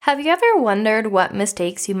Have you ever wondered what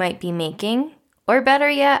mistakes you might be making? Or better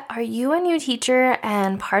yet, are you a new teacher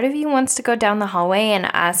and part of you wants to go down the hallway and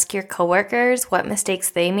ask your coworkers what mistakes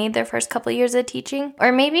they made their first couple years of teaching?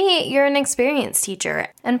 Or maybe you're an experienced teacher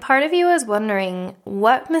and part of you is wondering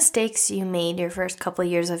what mistakes you made your first couple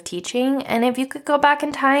years of teaching, and if you could go back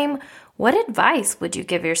in time, what advice would you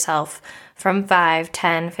give yourself from 5,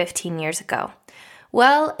 10, 15 years ago?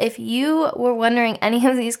 Well, if you were wondering any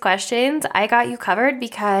of these questions, I got you covered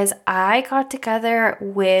because I got together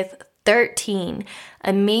with 13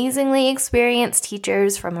 amazingly experienced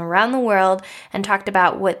teachers from around the world and talked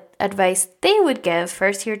about what advice they would give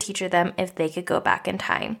first-year teacher them if they could go back in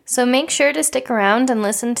time. So make sure to stick around and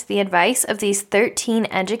listen to the advice of these 13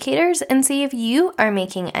 educators and see if you are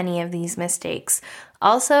making any of these mistakes.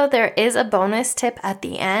 Also, there is a bonus tip at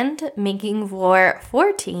the end, making for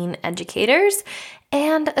 14 educators,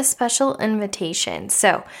 and a special invitation.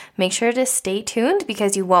 So make sure to stay tuned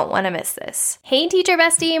because you won't want to miss this. Hey teacher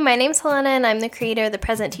bestie, my name's Helena and I'm the creator of the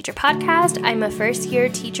Present Teacher Podcast. I'm a first-year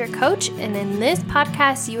teacher coach, and in this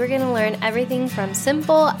podcast you are going to learn everything from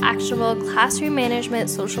simple, actionable classroom management,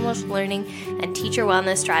 social emotional learning, and teacher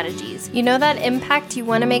wellness strategies. You know that impact you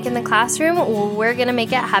want to make in the classroom? Well, we're going to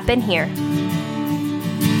make it happen here.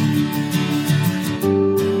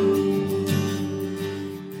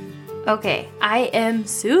 Okay, I am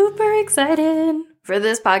super excited for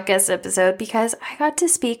this podcast episode because I got to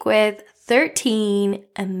speak with 13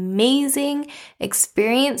 amazing,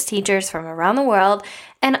 experienced teachers from around the world,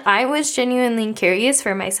 and I was genuinely curious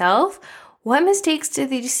for myself, what mistakes did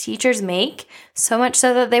these teachers make, so much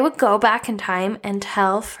so that they would go back in time and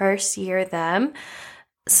tell first year them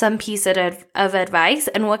some piece of advice,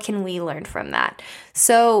 and what can we learn from that?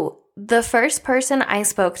 So the first person I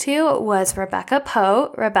spoke to was Rebecca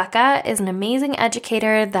Poe. Rebecca is an amazing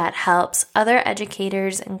educator that helps other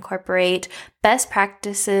educators incorporate best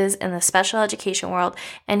practices in the special education world.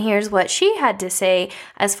 And here's what she had to say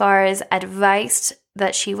as far as advice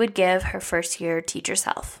that she would give her first year teacher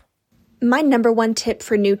self. My number one tip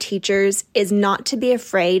for new teachers is not to be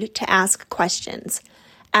afraid to ask questions.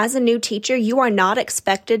 As a new teacher, you are not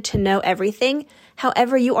expected to know everything.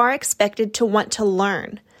 However, you are expected to want to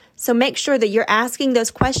learn. So make sure that you're asking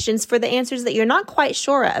those questions for the answers that you're not quite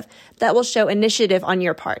sure of. That will show initiative on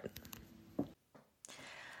your part.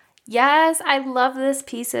 Yes, I love this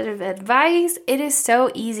piece of advice. It is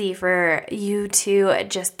so easy for you to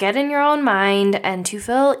just get in your own mind and to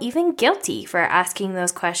feel even guilty for asking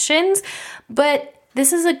those questions. But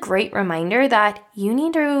this is a great reminder that you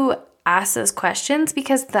need to ask those questions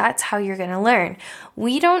because that's how you're going to learn.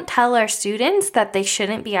 We don't tell our students that they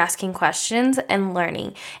shouldn't be asking questions and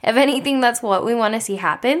learning. If anything, that's what we want to see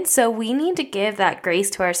happen. So we need to give that grace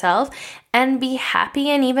to ourselves and be happy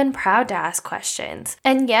and even proud to ask questions.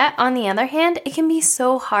 And yet, on the other hand, it can be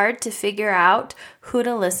so hard to figure out who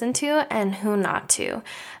to listen to and who not to.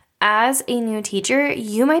 As a new teacher,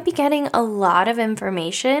 you might be getting a lot of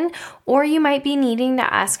information or you might be needing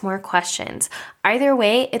to ask more questions. Either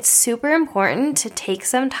way, it's super important to take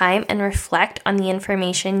some time and reflect on the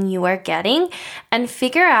information you are getting and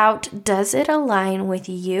figure out, does it align with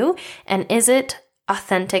you and is it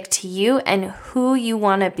authentic to you and who you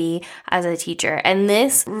want to be as a teacher. And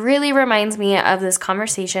this really reminds me of this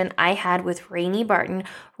conversation I had with Rainey Barton.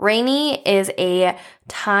 Rainey is a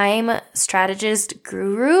time strategist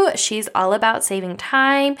guru. She's all about saving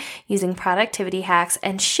time, using productivity hacks,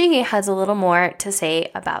 and she has a little more to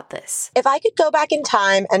say about this. If I could go back in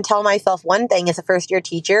time and tell myself one thing as a first-year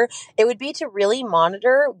teacher, it would be to really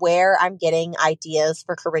monitor where I'm getting ideas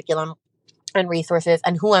for curriculum and resources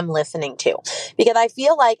and who I'm listening to. Because I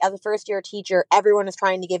feel like as a first year teacher, everyone is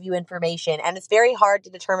trying to give you information and it's very hard to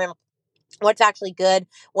determine what's actually good,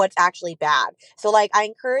 what's actually bad. So I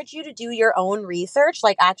encourage you to do your own research,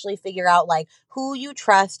 actually figure out who you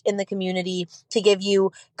trust in the community to give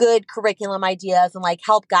you good curriculum ideas and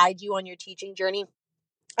help guide you on your teaching journey.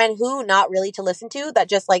 And who not really to listen to that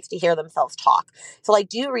just likes to hear themselves talk. So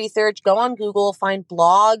do research, go on Google, find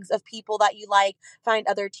blogs of people that you like, find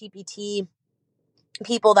other TPT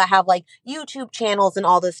people that have YouTube channels and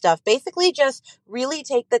all this stuff. Basically just really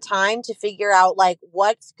take the time to figure out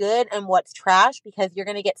what's good and what's trash, because you're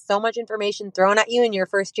going to get so much information thrown at you in your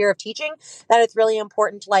first year of teaching that it's really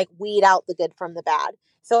important to weed out the good from the bad.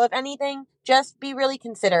 So if anything, just be really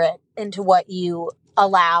considerate into what you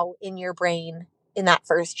allow in your brain in that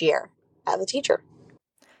first year as a teacher.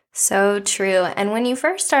 So true. And when you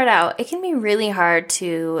first start out, it can be really hard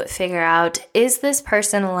to figure out, is this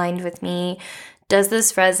person aligned with me? Does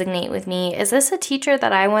this resonate with me? Is this a teacher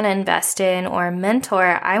that I want to invest in or a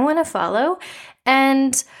mentor I want to follow?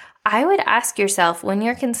 And I would ask yourself when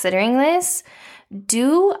you're considering this,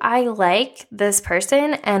 Do I like this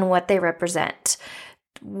person and what they represent?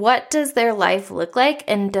 What does their life look like?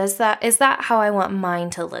 And is that how I want mine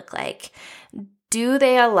to look like? Do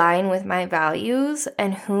they align with my values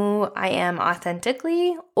and who I am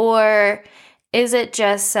authentically? Or is it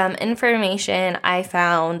just some information I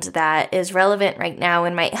found that is relevant right now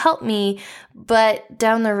and might help me, but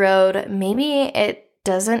down the road, maybe it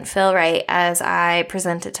doesn't feel right as I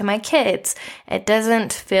present it to my kids. It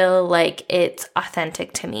doesn't feel like it's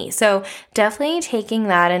authentic to me. So definitely taking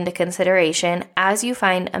that into consideration as you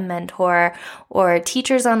find a mentor or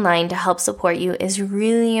teachers online to help support you is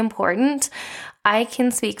really important. I can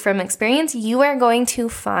speak from experience. You are going to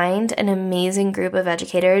find an amazing group of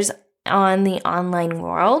educators on the online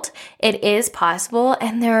world. It is possible,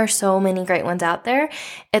 and there are so many great ones out there.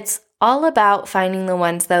 It's all about finding the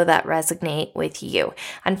ones, though, that resonate with you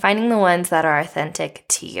and finding the ones that are authentic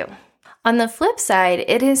to you. On the flip side,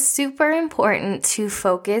 it is super important to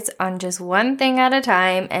focus on just one thing at a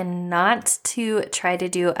time and not to try to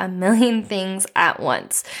do a million things at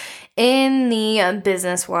once. In the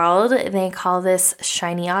business world, they call this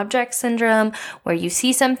shiny object syndrome, where you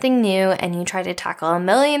see something new and you try to tackle a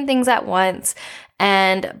million things at once.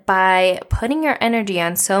 And by putting your energy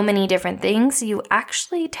on so many different things, you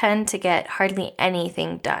actually tend to get hardly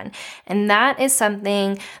anything done. And that is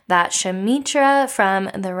something that Shamitra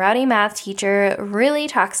from the Rowdy Math Teacher really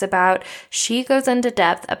talks about. She goes into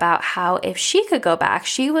depth about how if she could go back,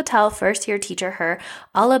 she would tell first year teacher her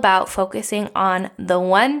all about focusing on the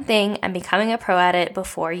one thing and becoming a pro at it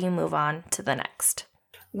before you move on to the next.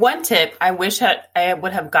 One tip I wish I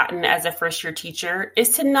would have gotten as a first-year teacher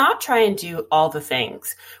is to not try and do all the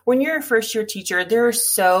things. When you're a first-year teacher, there are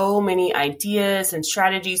so many ideas and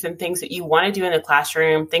strategies and things that you want to do in the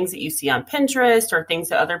classroom, things that you see on Pinterest or things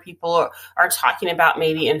that other people are talking about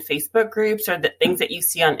maybe in Facebook groups or the things that you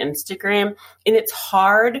see on Instagram. And it's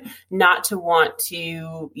hard not to want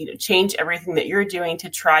to, change everything that you're doing to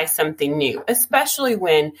try something new, especially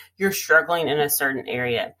when you're struggling in a certain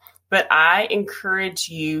area. But I encourage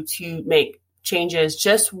you to make changes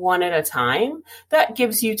just one at a time. That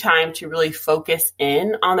gives you time to really focus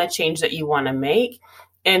in on the change that you want to make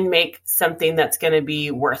and make something that's going to be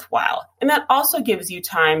worthwhile. And that also gives you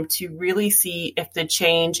time to really see if the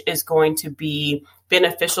change is going to be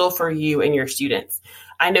beneficial for you and your students.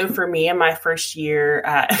 I know for me in my first year,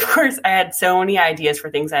 of course, I had so many ideas for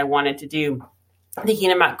things I wanted to do.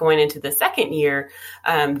 Thinking about going into the second year,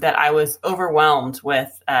 that I was overwhelmed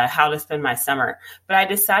with how to spend my summer. But I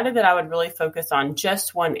decided that I would really focus on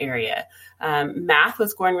just one area. Math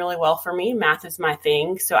was going really well for me. Math is my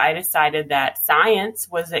thing. So I decided that science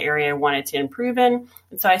was the area I wanted to improve in.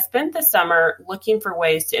 And so I spent the summer looking for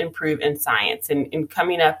ways to improve in science and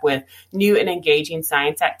coming up with new and engaging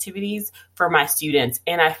science activities for my students.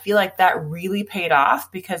 And I feel like that really paid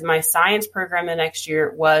off because my science program the next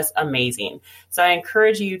year was amazing. So I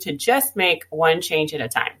encourage you to just make one change at a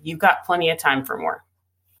time. You've got plenty of time for more.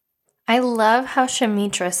 I love how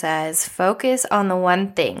Shamitra says, focus on the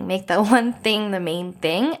one thing, make the one thing the main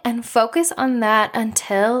thing, and focus on that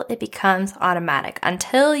until it becomes automatic,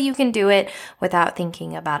 until you can do it without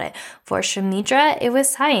thinking about it. For Shamitra, it was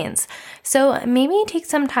science. So maybe take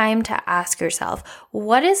some time to ask yourself,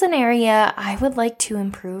 what is an area I would like to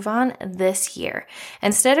improve on this year?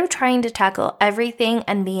 Instead of trying to tackle everything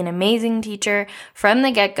and be an amazing teacher from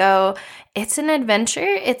the get-go, it's an adventure,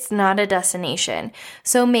 it's not a destination.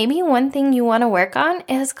 So maybe one thing you want to work on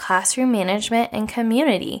is classroom management and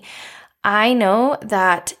community. I know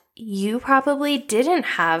that you probably didn't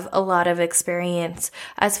have a lot of experience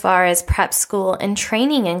as far as prep school and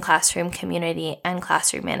training in classroom community and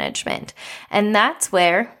classroom management. And that's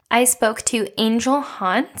where I spoke to Angel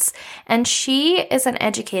Hans, and she is an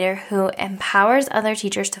educator who empowers other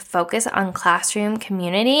teachers to focus on classroom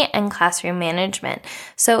community and classroom management.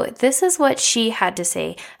 So this is what she had to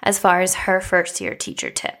say as far as her first year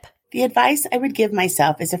teacher tip. The advice I would give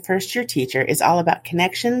myself as a first year teacher is all about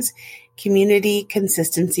connections, community,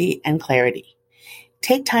 consistency, and clarity.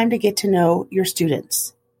 Take time to get to know your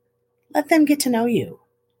students. Let them get to know you.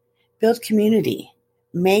 Build community.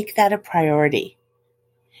 Make that a priority.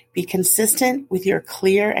 Be consistent with your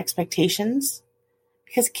clear expectations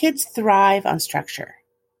because kids thrive on structure.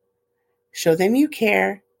 Show them you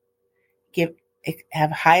care.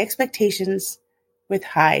 Have high expectations with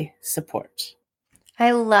high support.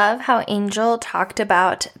 I love how Angel talked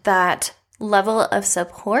about that level of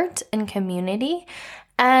support and community.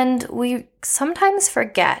 And we sometimes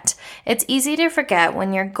forget. It's easy to forget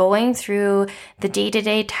when you're going through the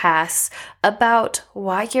day-to-day tasks about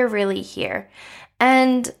why you're really here.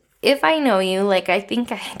 And If I know you like I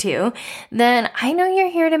think I do, then I know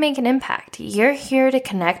you're here to make an impact. You're here to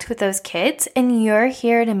connect with those kids, and you're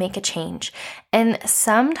here to make a change. And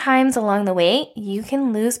sometimes along the way, you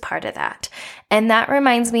can lose part of that. And that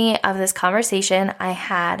reminds me of this conversation I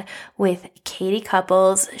had with Katie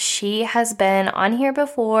Couples. She has been on here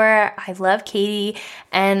before. I love Katie,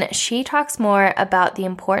 and she talks more about the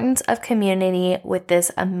importance of community with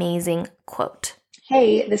this amazing quote.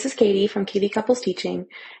 Hey, this is Katie from Katie Couples Teaching,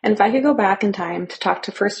 and if I could go back in time to talk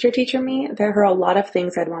to first-year teacher me, there are a lot of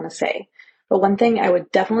things I'd want to say. But one thing I would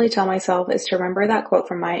definitely tell myself is to remember that quote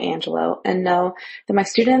from Maya Angelou and know that my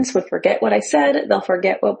students would forget what I said, they'll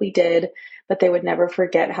forget what we did, but they would never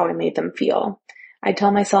forget how I made them feel. I'd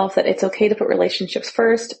tell myself that it's okay to put relationships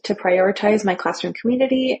first, to prioritize my classroom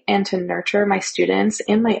community, and to nurture my students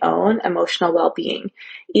and my own emotional well-being,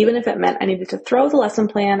 even if it meant I needed to throw the lesson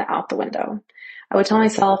plan out the window. I would tell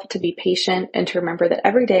myself to be patient and to remember that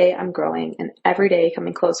every day I'm growing and every day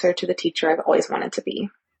coming closer to the teacher I've always wanted to be.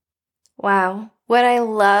 Wow. What I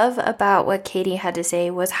love about what Katie had to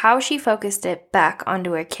say was how she focused it back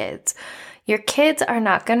onto her kids. Your kids are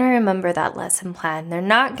not going to remember that lesson plan. They're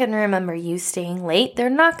not going to remember you staying late. They're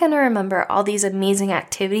not going to remember all these amazing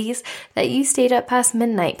activities that you stayed up past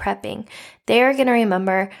midnight prepping. They are going to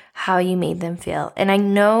remember how you made them feel. And I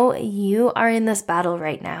know you are in this battle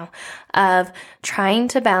right now of trying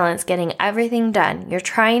to balance getting everything done. You're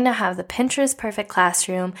trying to have the Pinterest perfect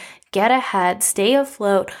classroom, get ahead, stay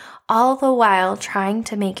afloat, all the while trying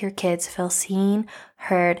to make your kids feel seen,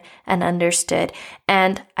 heard, and understood.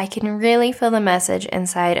 And I can really feel the message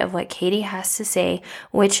inside of what Katie has to say,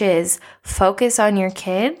 which is focus on your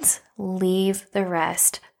kids, leave the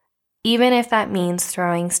rest, even if that means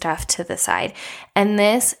throwing stuff to the side. And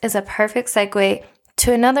this is a perfect segue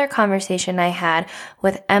to another conversation I had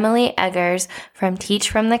with Emily Eggers from Teach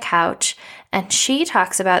from the Couch, and she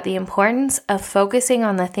talks about the importance of focusing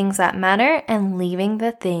on the things that matter and leaving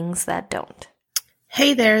the things that don't.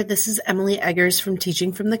 Hey there, this is Emily Eggers from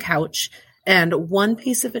Teaching from the Couch, and one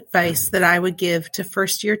piece of advice that I would give to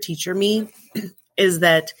first-year teacher me is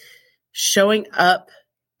that showing up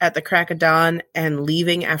at the crack of dawn and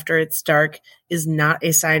leaving after it's dark is not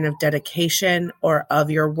a sign of dedication or of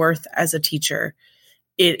your worth as a teacher.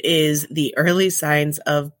 It is the early signs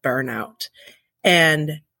of burnout.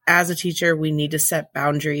 And as a teacher, we need to set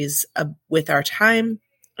boundaries with our time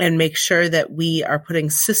and make sure that we are putting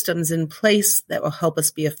systems in place that will help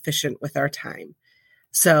us be efficient with our time.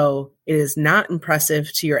 So it is not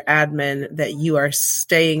impressive to your admin that you are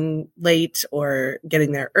staying late or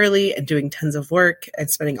getting there early and doing tons of work and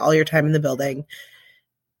spending all your time in the building.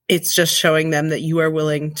 It's just showing them that you are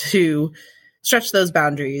willing to stretch those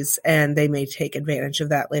boundaries, and they may take advantage of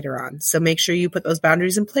that later on. So make sure you put those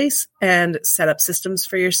boundaries in place and set up systems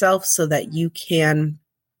for yourself so that you can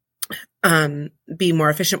be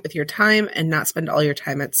more efficient with your time and not spend all your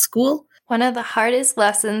time at school. One of the hardest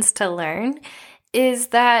lessons to learn is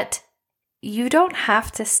that you don't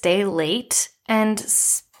have to stay late and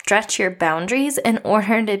stretch your boundaries in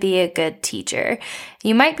order to be a good teacher.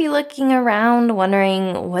 You might be looking around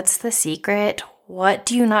wondering, what's the secret? What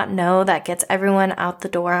do you not know that gets everyone out the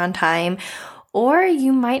door on time? Or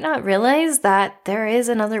you might not realize that there is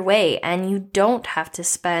another way and you don't have to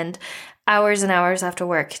spend hours and hours after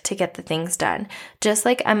work to get the things done. Just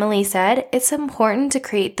like Emily said, it's important to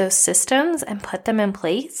create those systems and put them in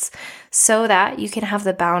place so that you can have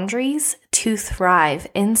the boundaries to thrive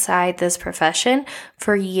inside this profession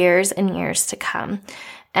for years and years to come.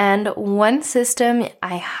 And one system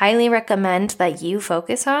I highly recommend that you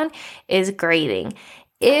focus on is grading.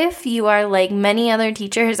 If you are like many other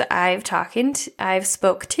teachers I've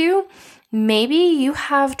spoke to, maybe you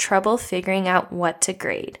have trouble figuring out what to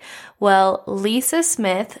grade. Well, Lisa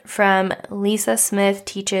Smith from Lisa Smith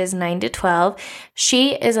Teaches 9 to 12,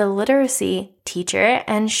 she is a literacy teacher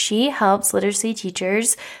and she helps literacy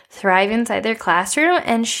teachers thrive inside their classroom,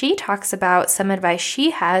 and she talks about some advice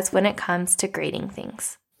she has when it comes to grading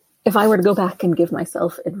things. If I were to go back and give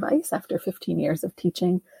myself advice after 15 years of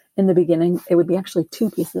teaching, in the beginning, it would be actually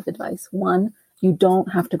two pieces of advice. One, you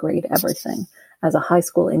don't have to grade everything. As a high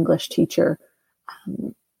school English teacher,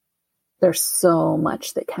 there's so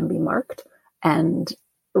much that can be marked. And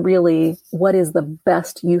really, what is the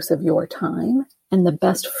best use of your time and the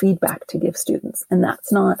best feedback to give students? And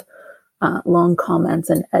that's not long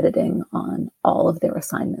comments and editing on all of their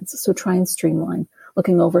assignments. So try and streamline,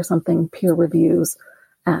 looking over something, peer reviews,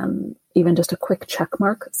 even just a quick check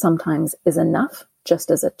mark sometimes is enough,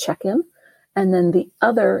 just as a check-in. And then the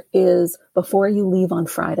other is, before you leave on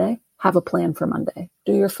Friday, have a plan for Monday.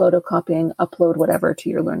 Do your photocopying, upload whatever to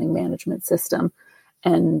your learning management system.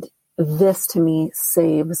 And this to me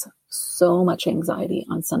saves so much anxiety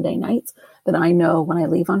on Sunday nights that I know when I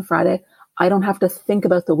leave on Friday, I don't have to think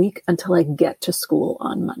about the week until I get to school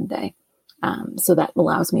on Monday. So that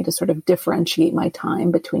allows me to sort of differentiate my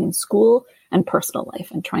time between school and personal life,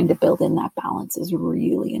 and trying to build in that balance is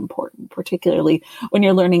really important, particularly when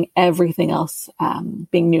you're learning everything else,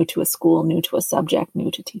 being new to a school, new to a subject,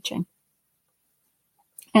 new to teaching.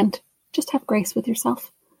 And just have grace with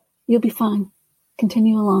yourself. You'll be fine.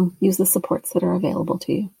 Continue along. Use the supports that are available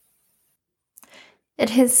to you.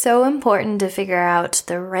 It is so important to figure out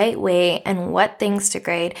the right way and what things to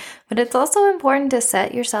grade, but it's also important to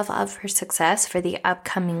set yourself up for success for the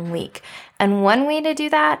upcoming week. And one way to do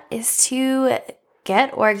that is to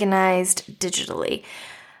get organized digitally.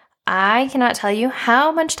 I cannot tell you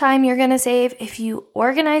how much time you're going to save if you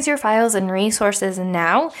organize your files and resources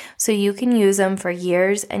now so you can use them for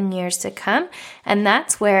years and years to come. And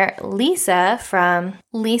that's where Lisa from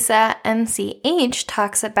Lisa MCH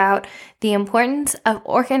talks about the importance of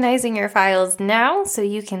organizing your files now so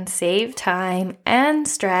you can save time and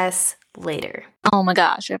stress later. Oh my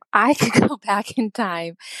gosh, if I could go back in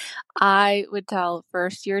time, I would tell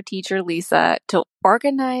first year teacher Lisa to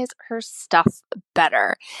organize her stuff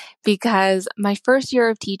better, because my first year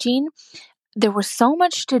of teaching, there was so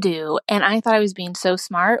much to do, and I thought I was being so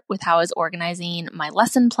smart with how I was organizing my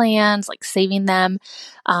lesson plans, like saving them,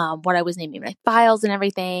 what I was naming my files and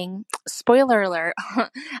everything. Spoiler alert,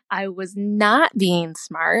 I was not being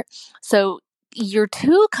smart. So year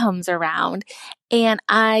 2 comes around and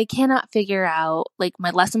I cannot figure out, like,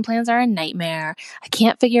 my lesson plans are a nightmare. I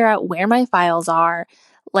can't figure out where my files are.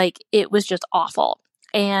 Like, it was just awful.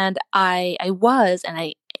 And I was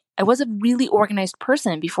a really organized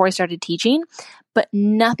person before I started teaching, but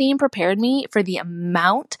nothing prepared me for the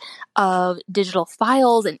amount of digital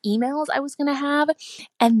files and emails I was going to have.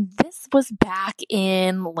 And this was back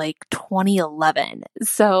in like 2011.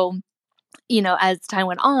 So, as time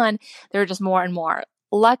went on, there were just more and more.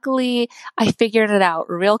 Luckily, I figured it out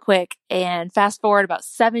real quick, and fast forward about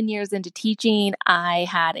 7 years into teaching, I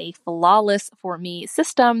had a flawless for me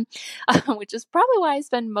system, which is probably why I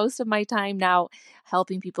spend most of my time now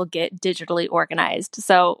helping people get digitally organized.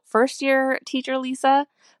 So first year teacher Lisa,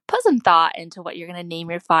 put some thought into what you're going to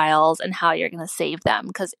name your files and how you're going to save them,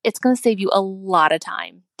 because it's going to save you a lot of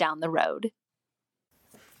time down the road.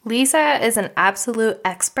 Lisa is an absolute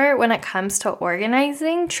expert when it comes to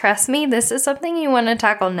organizing. Trust me, this is something you want to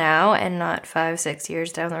tackle now and not 5-6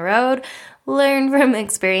 years down the road. Learn from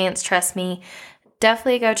experience, trust me.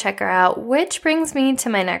 Definitely go check her out, which brings me to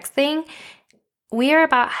my next thing. We are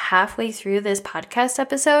about halfway through this podcast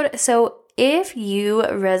episode, so if you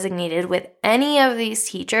resonated with any of these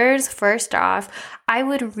teachers, first off, I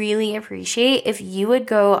would really appreciate if you would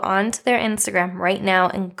go onto their Instagram right now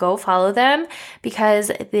and go follow them,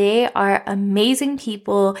 because they are amazing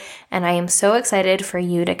people and I am so excited for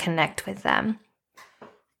you to connect with them.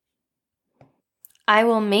 I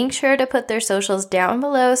will make sure to put their socials down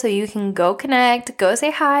below so you can go connect, go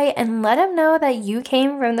say hi, and let them know that you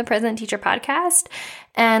came from the Present Teacher Podcast,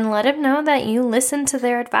 and let them know that you listened to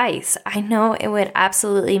their advice. I know it would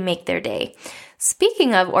absolutely make their day.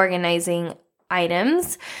 Speaking of organizing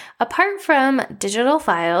items, apart from digital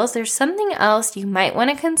files, there's something else you might want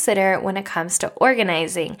to consider when it comes to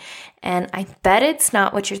organizing, and I bet it's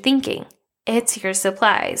not what you're thinking. It's your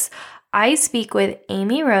supplies. I speak with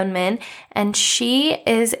Amy Roadman, and she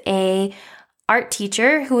is a art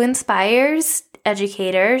teacher who inspires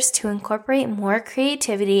educators to incorporate more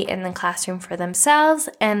creativity in the classroom for themselves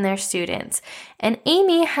and their students. And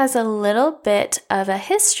Amy has a little bit of a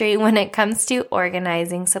history when it comes to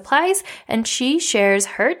organizing supplies, and she shares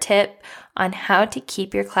her tip on how to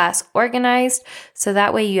keep your class organized so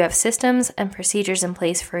that way you have systems and procedures in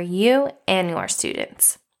place for you and your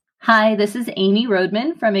students. Hi, this is Amy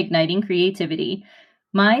Roadman from Igniting Creativity.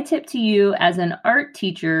 My tip to you as an art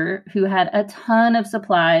teacher who had a ton of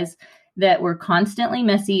supplies that were constantly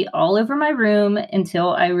messy all over my room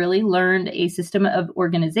until I really learned a system of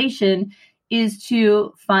organization is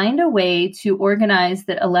to find a way to organize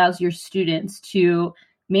that allows your students to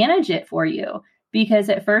manage it for you. Because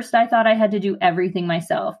at first I thought I had to do everything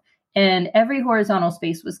myself. And every horizontal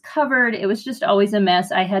space was covered. It was just always a mess.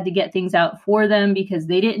 I had to get things out for them because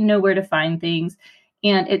they didn't know where to find things.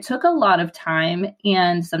 And it took a lot of time.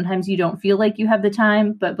 And sometimes you don't feel like you have the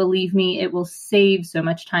time, but believe me, it will save so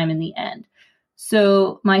much time in the end.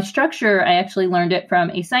 So my structure, I actually learned it from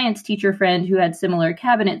a science teacher friend who had similar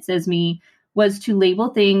cabinets as me, was to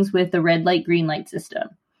label things with the red light, green light system.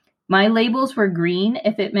 My labels were green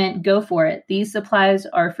if it meant go for it. These supplies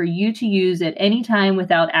are for you to use at any time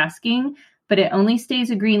without asking, but it only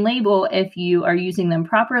stays a green label if you are using them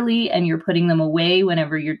properly and you're putting them away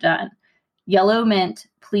whenever you're done. Yellow meant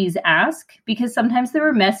please ask, because sometimes they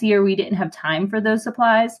were messy or we didn't have time for those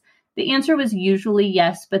supplies. The answer was usually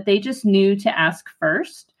yes, but they just knew to ask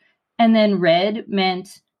first. And then red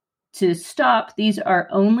meant to stop. These are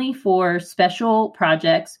only for special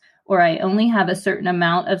projects, or I only have a certain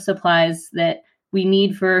amount of supplies that we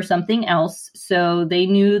need for something else. So they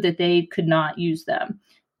knew that they could not use them.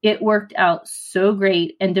 It worked out so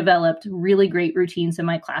great and developed really great routines in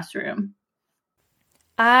my classroom.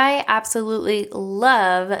 I absolutely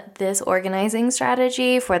love this organizing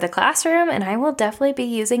strategy for the classroom, and I will definitely be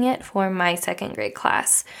using it for my second grade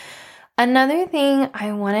class. Another thing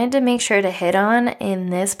I wanted to make sure to hit on in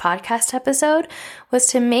this podcast episode was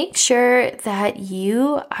to make sure that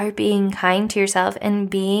you are being kind to yourself and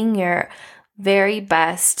being your very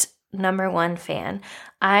best number one fan.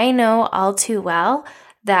 I know all too well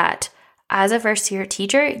that as a first year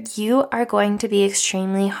teacher, you are going to be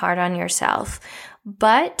extremely hard on yourself.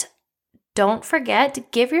 But don't forget to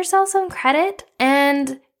give yourself some credit,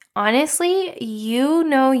 and honestly, you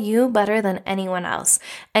know you better than anyone else,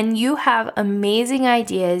 and you have amazing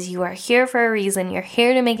ideas. You are here for a reason. You're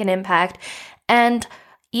here to make an impact, and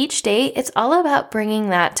each day it's all about bringing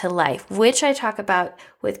that to life, which I talk about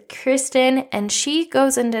with Kristen, and she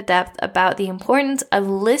goes into depth about the importance of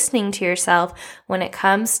listening to yourself when it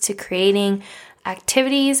comes to creating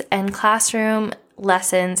activities and classroom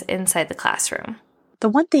lessons inside the classroom. The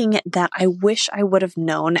one thing that I wish I would have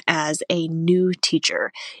known as a new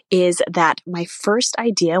teacher is that my first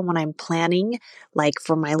idea when I'm planning, like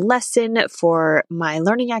for my lesson, for my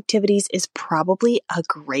learning activities, is probably a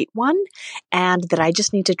great one, and that I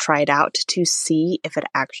just need to try it out to see if it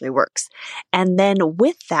actually works. And then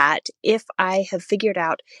with that, if I have figured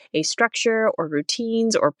out a structure or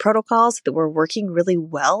routines or protocols that were working really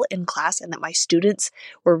well in class and that my students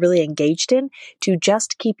were really engaged in, to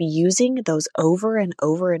just keep using those over and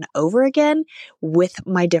over and over again with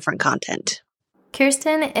my different content.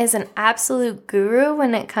 Kirsten is an absolute guru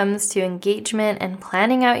when it comes to engagement and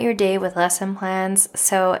planning out your day with lesson plans,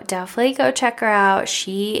 so definitely go check her out.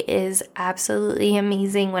 She is absolutely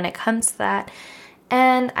amazing when it comes to that.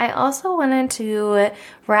 And I also wanted to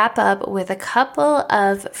wrap up with a couple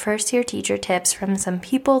of first-year teacher tips from some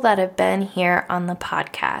people that have been here on the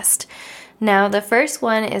podcast. Now, the first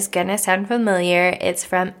one is going to sound familiar. It's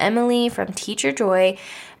from Emily from Teacher Joy.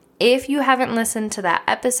 If you haven't listened to that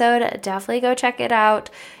episode, definitely go check it out.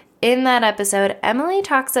 In that episode, Emily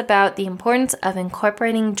talks about the importance of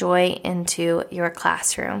incorporating joy into your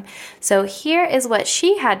classroom. So here is what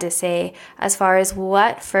she had to say as far as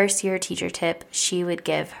what first-year teacher tip she would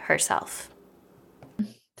give herself.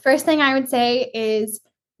 First thing I would say is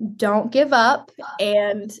don't give up,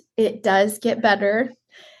 and it does get better.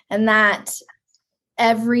 And that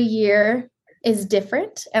every year is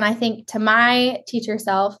different. And I think to my teacher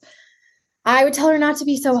self, I would tell her not to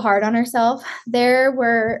be so hard on herself.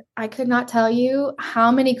 I could not tell you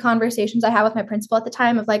how many conversations I had with my principal at the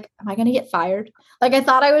time of like, am I going to get fired? Like, I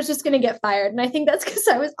thought I was just going to get fired. And I think that's because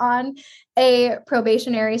I was on a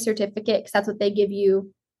probationary certificate, because that's what they give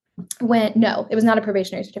you no, it was not a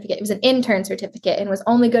probationary certificate. It was an intern certificate and was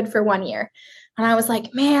only good for 1 year. And I was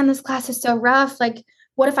like, man, this class is so rough. Like,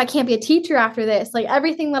 what if I can't be a teacher after this? Like,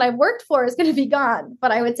 everything that I've worked for is going to be gone.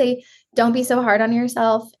 But I would say, don't be so hard on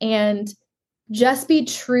yourself and just be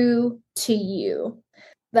true to you.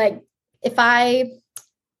 Like, if I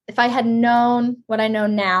had known what I know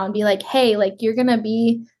now and be like, hey, like, you're going to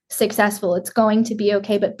be successful. It's going to be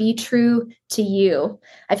okay, but be true to you.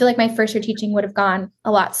 I feel like my first year teaching would have gone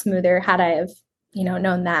a lot smoother had I have,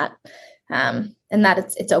 known that. And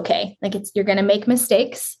that it's okay. Like, you're going to make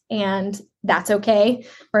mistakes, and that's okay.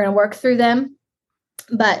 We're going to work through them,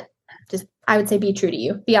 but I would say be true to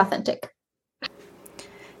you, be authentic.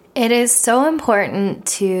 It is so important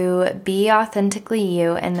to be authentically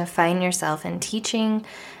you and define yourself in teaching,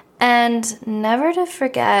 and never to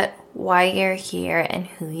forget why you're here and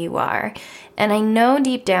who you are. And I know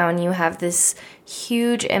deep down you have this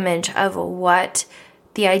huge image of what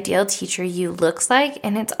the ideal teacher you looks like,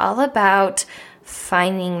 and it's all about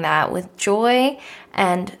finding that with joy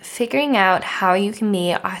and figuring out how you can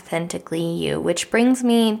be authentically you, which brings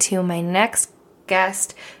me to my next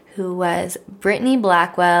guest, who was Brittany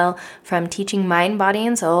Blackwell from Teaching Mind, Body,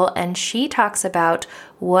 and Soul, and she talks about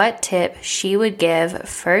what tip she would give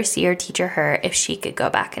first-year teacher her if she could go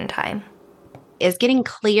back in time. Is getting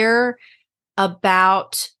clear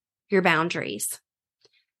about your boundaries.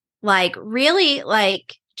 Like, really,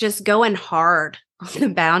 like, just going hard on the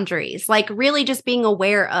boundaries. Like, really just being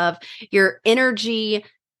aware of your energy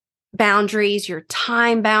boundaries, your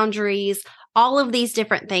time boundaries, all of these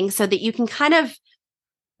different things so that you can kind of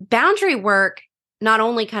boundary work not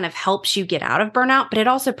only kind of helps you get out of burnout, but it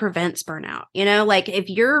also prevents burnout. Like if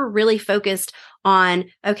you're really focused on,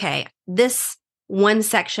 okay, this one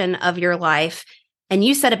section of your life and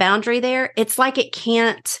you set a boundary there, it's like it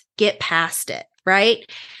can't get past it, right?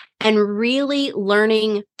 And really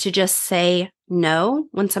learning to just say no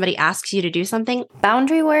when somebody asks you to do something.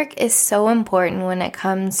 Boundary work is so important when it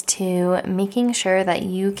comes to making sure that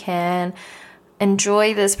you can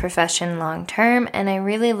enjoy this profession long term. And I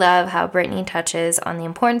really love how Brittany touches on the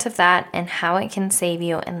importance of that and how it can save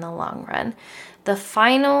you in the long run. The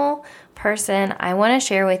final person I want to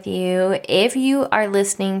share with you, if you are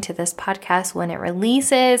listening to this podcast when it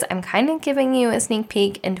releases, I'm kind of giving you a sneak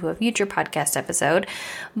peek into a future podcast episode,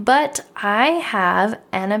 but I have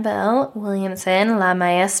Annabelle Williamson, La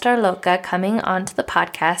Maestra Loca, coming onto the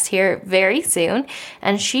podcast here very soon,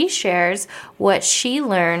 and she shares what she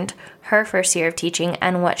learned her first year of teaching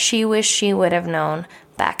and what she wished she would have known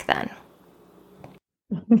back then.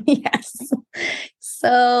 Yes,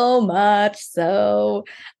 so much so.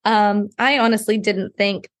 I honestly didn't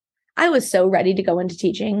think I was so ready to go into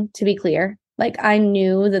teaching, to be clear. Like I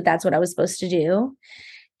knew that that's what I was supposed to do.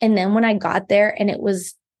 And then when I got there and it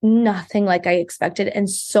was nothing like I expected and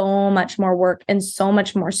so much more work and so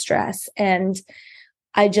much more stress. And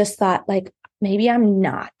I just thought like, maybe I'm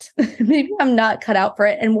not cut out for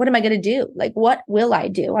it. And what am I going to do? Like, what will I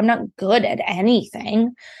do? I'm not good at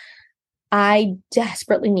anything. I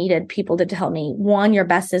desperately needed people to tell me, one, your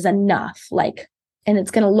best is enough. And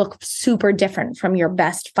it's going to look super different from your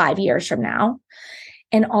best 5 years from now.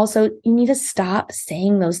 And also you need to stop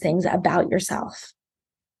saying those things about yourself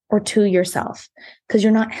or to yourself, because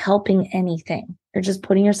you're not helping anything. You're just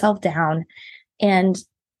putting yourself down and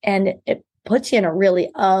it puts you in a really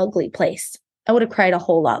ugly place. I would have cried a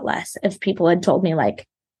whole lot less if people had told me like,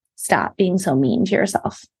 stop being so mean to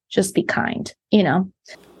yourself. Just be kind,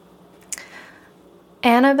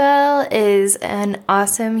 Annabelle is an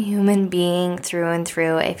awesome human being through and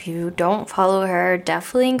through. If you don't follow her,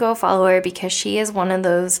 definitely go follow her because she is one of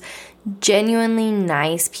those genuinely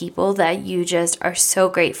nice people that you just are so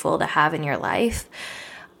grateful to have in your life.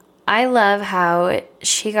 I love how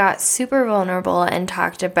she got super vulnerable and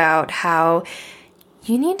talked about how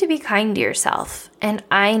you need to be kind to yourself. And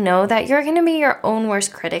I know that you're going to be your own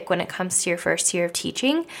worst critic when it comes to your first year of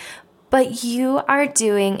teaching, but you are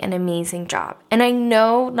doing an amazing job. And I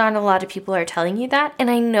know not a lot of people are telling you that, and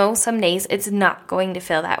I know some days it's not going to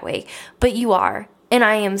feel that way, but you are. And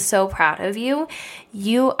I am so proud of you.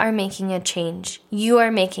 You are making a change. You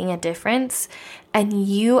are making a difference, and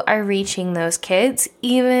you are reaching those kids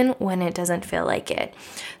even when it doesn't feel like it.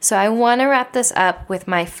 So I want to wrap this up with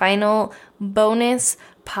my final bonus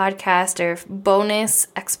podcast or bonus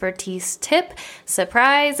expertise tip.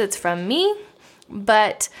 Surprise, it's from me,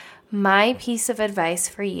 but my piece of advice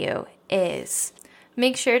for you is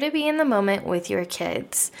make sure to be in the moment with your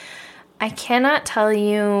kids. I cannot tell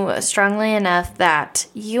you strongly enough that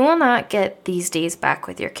you will not get these days back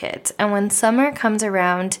with your kids. And when summer comes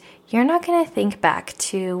around, you're not going to think back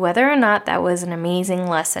to whether or not that was an amazing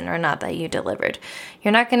lesson or not that you delivered.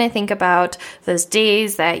 You're not going to think about those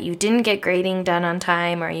days that you didn't get grading done on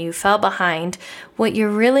time or you fell behind. What you're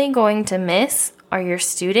really going to miss are your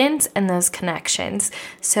students and those connections.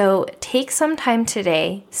 So take some time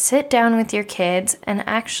today, sit down with your kids and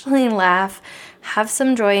actually laugh, have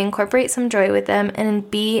some joy, incorporate some joy with them,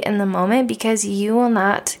 and be in the moment because you will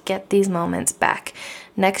not get these moments back.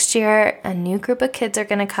 Next year, a new group of kids are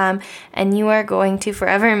going to come and you are going to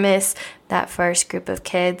forever miss that first group of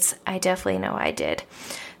kids. I definitely know I did.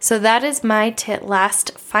 So that is my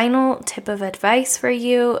last final tip of advice for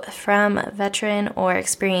you from veteran or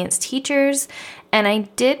experienced teachers. And I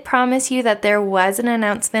did promise you that there was an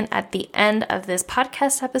announcement at the end of this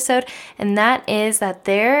podcast episode, and that is that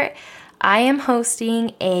I am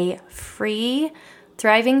hosting a free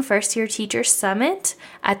Thriving First Year Teacher Summit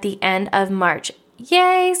at the end of March.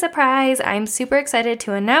 Yay, surprise! I'm super excited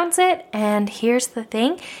to announce it. And here's the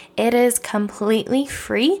thing, it is completely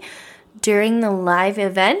free during the live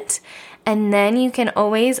event. And then you can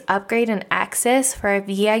always upgrade an access for a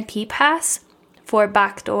VIP pass for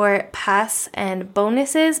backdoor pass and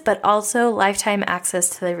bonuses, but also lifetime access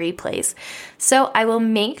to the replays. So I will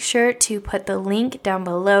make sure to put the link down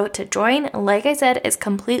below to join. Like I said, it's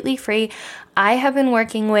completely free. I have been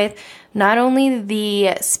working with not only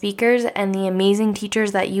the speakers and the amazing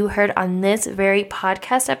teachers that you heard on this very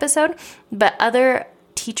podcast episode, but other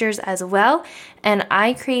teachers as well. And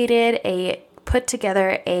I put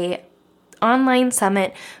together a online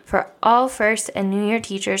summit for all first and new year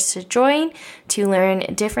teachers to join to learn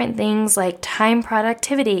different things like time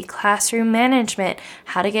productivity, classroom management,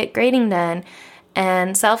 how to get grading done,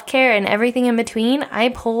 and self-care and everything in between. I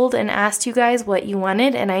polled and asked you guys what you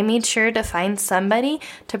wanted, and I made sure to find somebody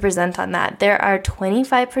to present on that. There are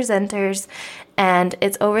 25 presenters, and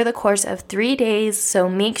it's over the course of 3 days, so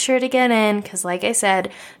make sure to get in, because like I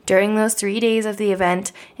said, during those 3 days of the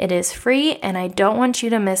event, it is free, and I don't want you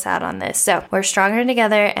to miss out on this. So we're stronger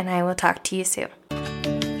together, and I will talk to you soon.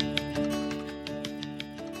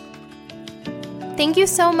 Thank you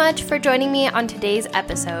so much for joining me on today's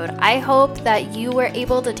episode. I hope that you were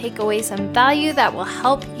able to take away some value that will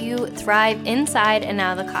help you thrive inside and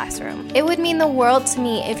out of the classroom. It would mean the world to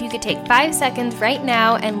me if you could take 5 seconds right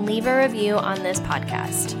now and leave a review on this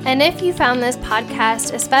podcast. And if you found this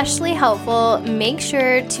podcast especially helpful, make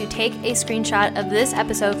sure to take a screenshot of this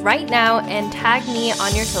episode right now and tag me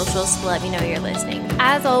on your socials to let me know you're listening.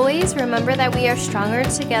 As always, remember that we are stronger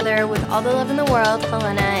together with all the love in the world.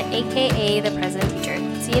 Helena, aka the President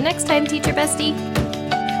Teacher. See you next time, Teacher Bestie.